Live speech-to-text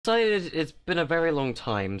Decided it's been a very long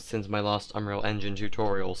time since my last Unreal Engine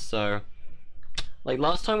tutorial, so like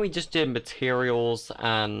last time we just did materials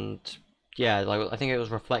and yeah, like I think it was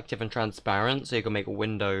reflective and transparent, so you can make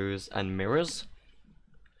windows and mirrors.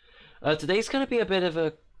 Today's gonna be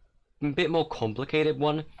a bit more complicated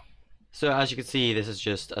one. So as you can see, this is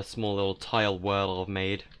just a small little tile world I've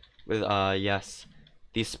made with yes,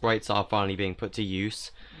 these sprites are finally being put to use.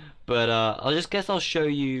 But I'll show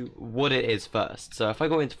you what it is first. So if I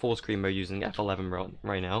go into full screen mode using F11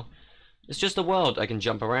 right now, it's just a world. I can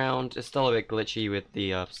jump around. It's still a bit glitchy with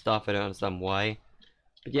the stuff. I don't understand why.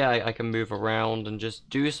 But yeah, I can move around and just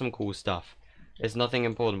do some cool stuff. It's nothing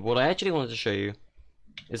important. What I actually wanted to show you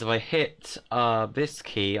is if I hit this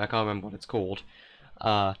key, I can't remember what it's called,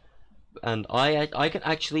 and I can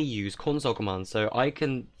actually use console commands. So I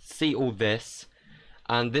can see all this.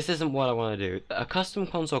 And this isn't what I want to do. A custom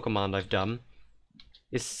console command I've done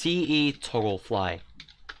is CE toggle fly.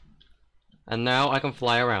 And now I can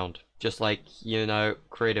fly around. Just like, you know,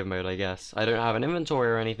 creative mode, I guess. I don't have an inventory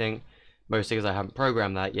or anything. Mostly because I haven't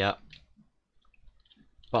programmed that yet.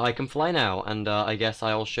 But I can fly now. And I guess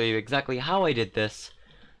I'll show you exactly how I did this.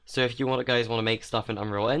 So if you guys want to make stuff in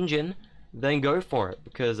Unreal Engine, then go for it.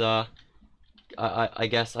 Because I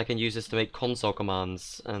guess I can use this to make console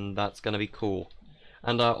commands. And that's going to be cool.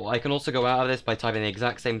 And I can also go out of this by typing the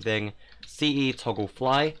exact same thing, CE toggle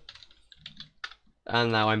fly,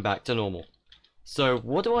 and now I'm back to normal. So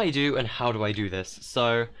what do I do and how do I do this?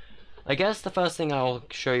 So I guess the first thing I'll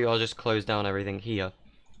show you, I'll just close down everything here.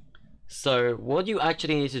 So what you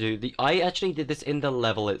actually need to do, I actually did this in the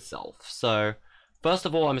level itself. So first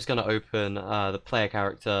of all, I'm just going to open the player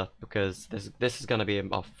character because this is going to be,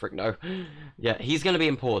 oh frick no, yeah, he's going to be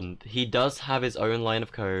important. He does have his own line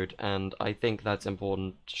of code, and I think that's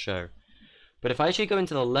important to show. But if I actually go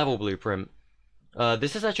into the level blueprint,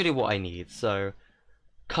 this is actually what I need. So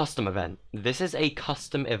custom event. This is a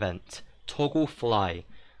custom event. Toggle fly.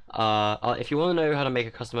 If you want to know how to make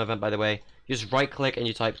a custom event, by the way, you just right click and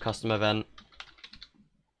you type custom event,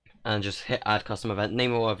 and just hit add custom event.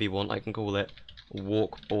 Name it whatever you want. I can call it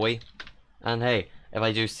walk boy, and hey, if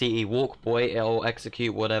I do CE walk boy, it'll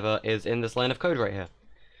execute whatever is in this line of code right here.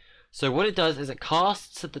 So what it does is it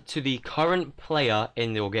casts to the current player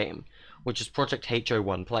in your game, which is Project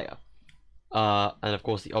HO1 player, and of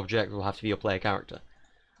course the object will have to be your player character.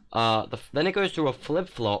 Then it goes through a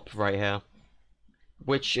flip-flop right here,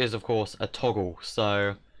 which is of course a toggle.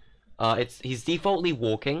 So he's defaultly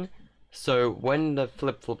walking, so when the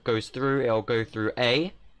flip-flop goes through, it'll go through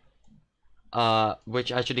A,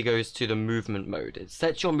 which actually goes to the movement mode. It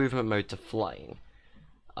sets your movement mode to flying.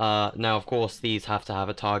 Now, of course, these have to have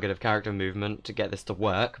a target of character movement to get this to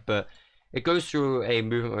work, but it goes through a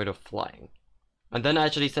movement mode of flying. And then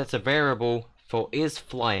actually sets a variable for is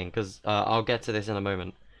flying, because I'll get to this in a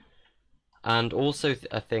moment. And also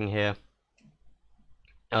a thing here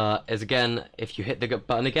is, again, if you hit the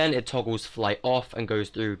button again, it toggles fly off and goes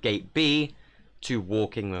through gate B to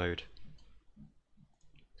walking mode.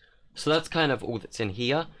 So that's kind of all that's in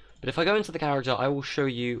here. But if I go into the character, I will show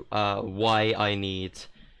you why I need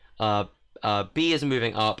B is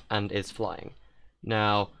moving up and is flying.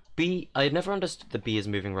 Now, B, I never understood the B is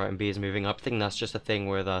moving right and B is moving up. I think that's just a thing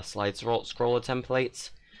with slide scroller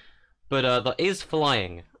templates. But the is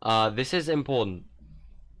flying, this is important.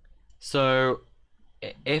 So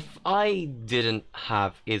if I didn't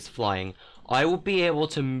have is flying, I would be able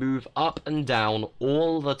to move up and down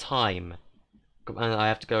all the time. And I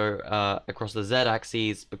have to go across the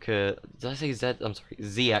z-axis because, did I say z? I'm sorry,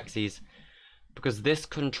 z-axis, because this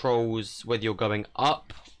controls whether you're going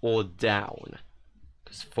up or down.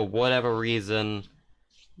 Because for whatever reason,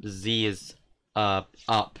 z is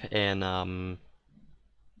up in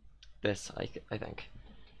this, I think.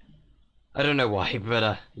 I don't know why,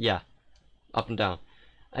 but yeah, up and down.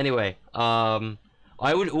 Anyway, I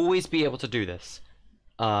would always be able to do this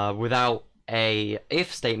without a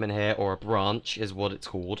if statement here, or a branch is what it's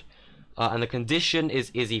called, and the condition is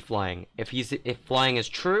he flying? If flying is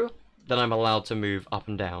true, then I'm allowed to move up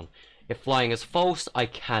and down. If flying is false, I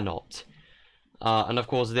cannot. And of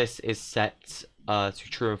course this is set to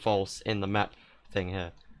true and false in the map thing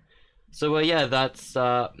here. So yeah, that's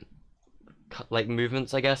like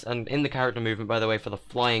movements, I guess. And in the character movement, by the way, for the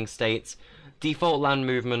flying states, default land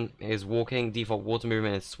movement is walking, default water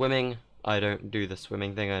movement is swimming. I don't do the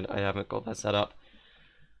swimming thing, I haven't got that set up.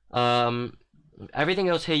 Everything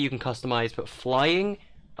else here you can customize, but flying,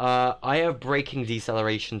 I have braking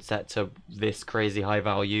deceleration set to this crazy high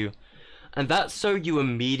value. And that's so you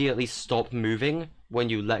immediately stop moving when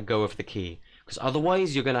you let go of the key. Because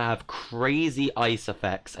otherwise you're going to have crazy ice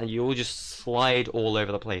effects and you'll just slide all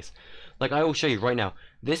over the place. Like I will show you right now.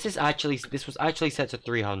 This was actually set to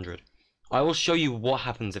 300. I will show you what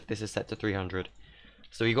happens if this is set to 300.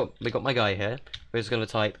 So we got my guy here. We're just gonna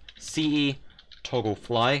type CE toggle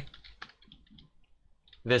fly.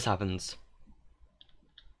 This happens.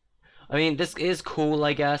 I mean, this is cool,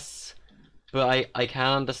 I guess, but I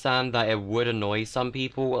can understand that it would annoy some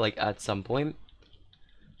people, like, at some point.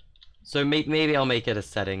 So maybe I'll make it a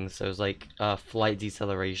setting, so it's like flight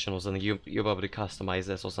deceleration or something. You'll be able to customize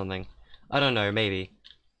this or something. I don't know, maybe.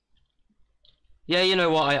 Yeah, you know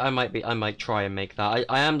what? I might try and make that.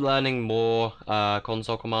 I am learning more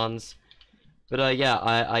console commands, but yeah,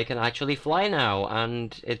 I can actually fly now,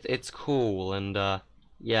 and it's cool, and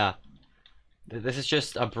yeah. This is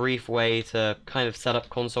just a brief way to kind of set up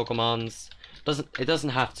console commands. It doesn't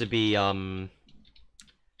have to be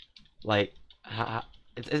like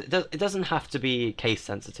it doesn't have to be case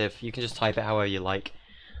sensitive. You can just type it however you like.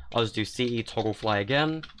 I'll just do CE toggle fly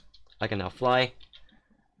again. I can now fly.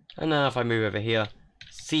 And now if I move over here,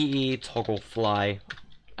 CE toggle fly,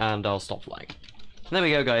 and I'll stop flying. And there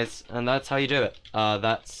we go, guys, and that's how you do it.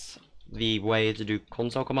 That's the way to do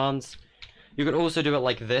console commands. You can also do it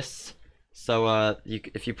like this. So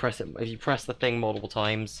if you press the thing multiple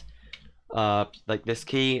times, like this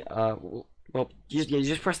key, well, you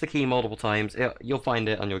just press the key multiple times. You'll find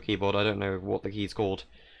it on your keyboard. I don't know what the key's called.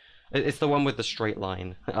 It's the one with the straight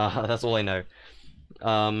line. That's all I know.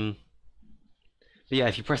 But yeah,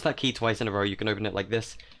 if you press that key twice in a row, you can open it like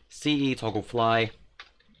this. CE toggle fly.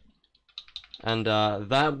 And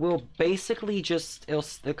that will basically just,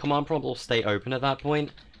 the command prompt will stay open at that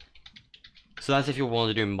point. So that's if you want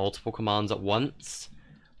to do multiple commands at once.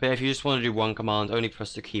 But if you just want to do one command, only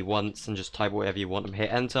press the key once and just type whatever you want and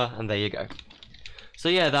hit enter, and there you go. So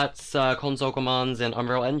yeah, that's console commands in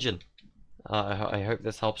Unreal Engine. I hope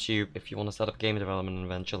this helps you if you want to set up game development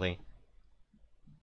eventually.